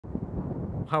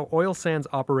how oil sands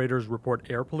operators report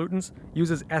air pollutants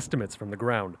uses estimates from the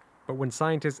ground. But when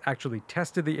scientists actually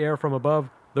tested the air from above,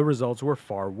 the results were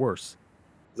far worse.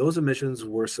 Those emissions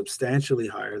were substantially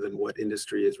higher than what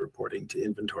industry is reporting to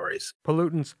inventories.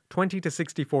 Pollutants 20 to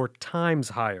 64 times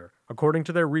higher, according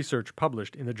to their research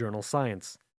published in the journal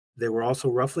Science. They were also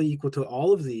roughly equal to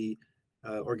all of the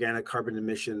organic carbon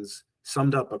emissions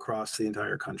summed up across the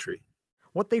entire country.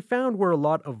 What they found were a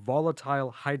lot of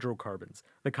volatile hydrocarbons,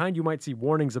 the kind you might see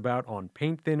warnings about on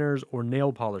paint thinners or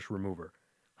nail polish remover.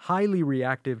 Highly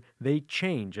reactive, they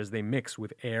change as they mix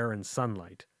with air and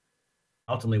sunlight.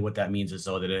 Ultimately, what that means is,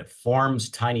 though, that it forms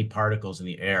tiny particles in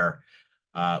the air,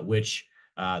 which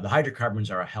the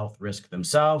hydrocarbons are a health risk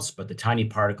themselves, but the tiny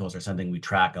particles are something we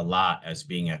track a lot as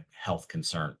being a health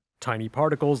concern. Tiny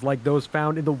particles like those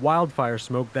found in the wildfire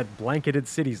smoke that blanketed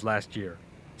cities last year.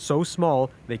 So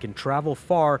small, they can travel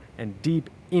far and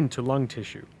deep into lung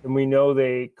tissue. And we know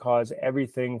they cause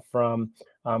everything from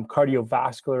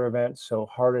cardiovascular events, so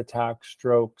heart attacks,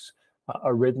 strokes,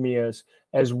 arrhythmias,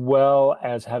 as well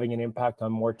as having an impact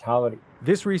on mortality.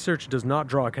 This research does not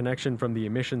draw a connection from the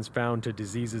emissions found to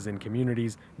diseases in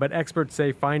communities, but experts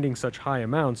say finding such high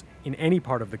amounts in any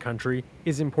part of the country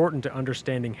is important to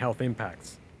understanding health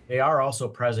impacts. They are also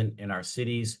present in our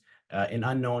cities in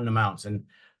unknown amounts. And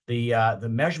the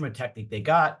measurement technique they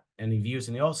got and they've used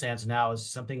in the oil sands now is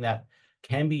something that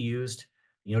can be used,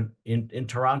 in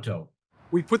Toronto.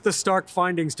 We put the stark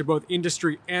findings to both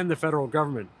industry and the federal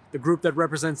government. The group that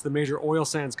represents the major oil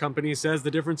sands companies says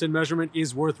the difference in measurement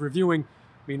is worth reviewing.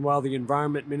 Meanwhile, the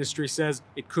Environment Ministry says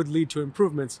it could lead to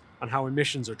improvements on how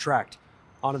emissions are tracked.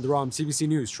 Anand Ram, CBC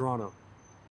News, Toronto.